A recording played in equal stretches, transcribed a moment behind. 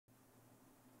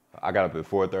I got up at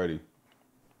 4:30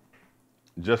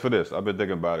 just for this. I've been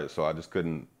thinking about it, so I just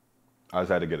couldn't. I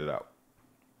just had to get it out.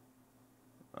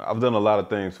 I've done a lot of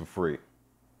things for free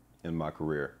in my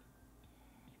career,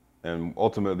 and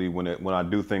ultimately, when I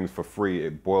do things for free,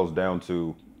 it boils down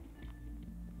to: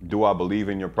 do I believe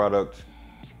in your product,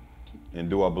 and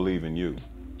do I believe in you?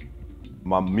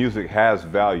 My music has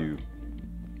value,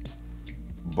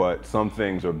 but some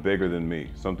things are bigger than me.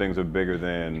 Some things are bigger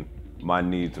than my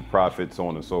need to profit, so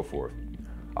on and so forth.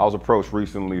 I was approached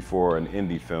recently for an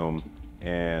indie film,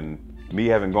 and me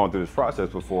having gone through this process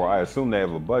before, I assume they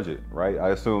have a budget, right? I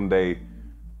assume they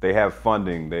have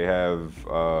funding, they have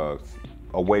a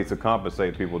way to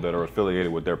compensate people that are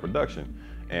affiliated with their production.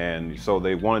 And so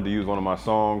they wanted to use one of my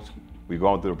songs. We've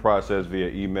gone through the process via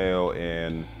email,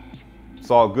 and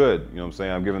it's all good. You know what I'm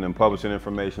saying? I'm giving them publishing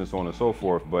information, so on and so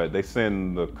forth, but they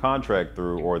send the contract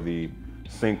through, or the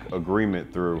sync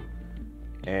agreement through,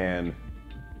 and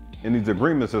in these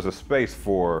agreements, there's a space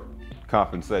for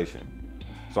compensation.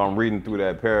 So I'm reading through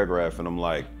that paragraph and I'm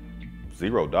like,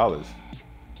 $0.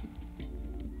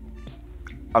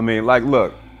 I mean, like,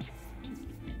 look,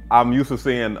 I'm used to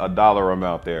seeing a dollar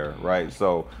amount there, right?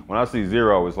 So when I see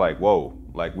zero, it's like, whoa,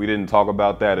 like we didn't talk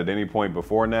about that at any point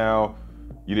before now.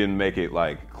 You didn't make it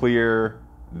like clear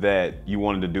that you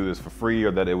wanted to do this for free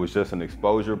or that it was just an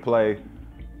exposure play.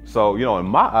 So, you know, in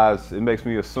my eyes, it makes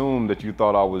me assume that you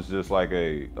thought I was just like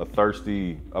a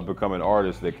thirsty up-and-coming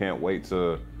artist that can't wait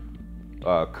to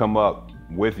come up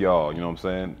with y'all, you know what I'm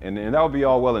saying? And that would be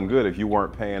all well and good if you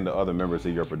weren't paying the other members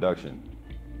of your production.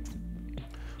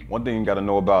 One thing you gotta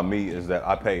know about me is that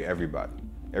I pay everybody.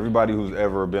 Everybody who's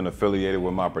ever been affiliated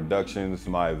with my productions,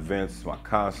 my events, my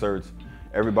concerts,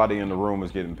 everybody in the room is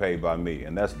getting paid by me,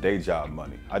 and that's day job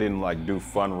money. I didn't like do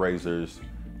fundraisers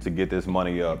to get this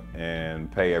money up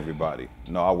and pay everybody.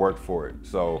 No, I worked for it.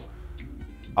 So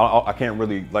I can't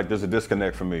really, like, there's a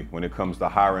disconnect for me when it comes to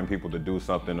hiring people to do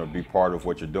something or be part of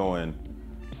what you're doing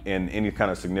in any kind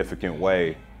of significant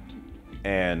way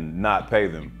and not pay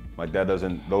them. Like, that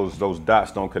doesn't, those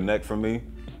dots don't connect for me.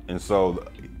 And so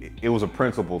it was a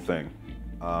principle thing.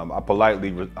 I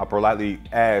politely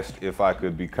asked if I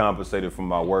could be compensated for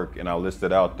my work, and I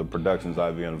listed out the productions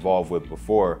I've been involved with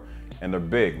before, and they're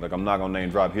big. Like, I'm not gonna name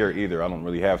drop here either. I don't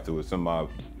really have to. It's in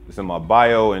my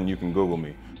bio, and you can Google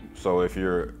me. So if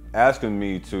you're asking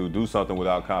me to do something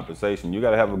without compensation, you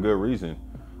gotta have a good reason.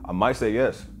 I might say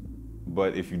yes,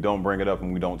 but if you don't bring it up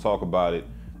and we don't talk about it,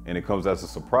 and it comes as a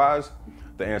surprise,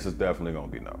 the answer is definitely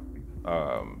gonna be no.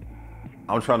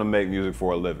 I'm trying to make music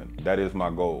for a living. That is my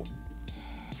goal.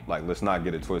 Like, let's not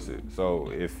get it twisted. So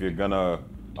if you're gonna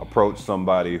approach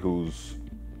somebody whose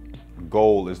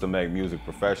goal is to make music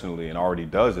professionally and already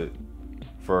does it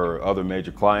for other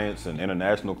major clients and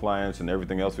international clients and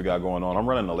everything else we got going on, I'm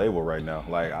running a label right now.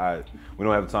 Like, we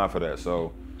don't have time for that.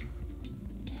 So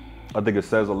I think it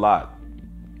says a lot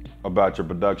about your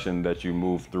production that you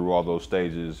move through all those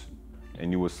stages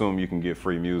and you assume you can get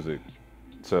free music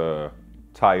to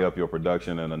tie up your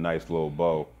production in a nice little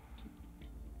bow,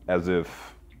 as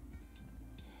if,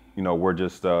 you know, we're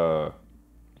just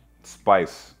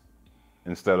spice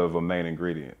instead of a main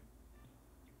ingredient.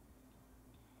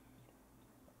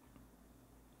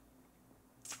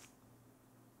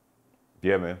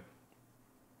 Yeah, man.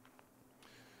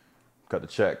 Cut the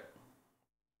check.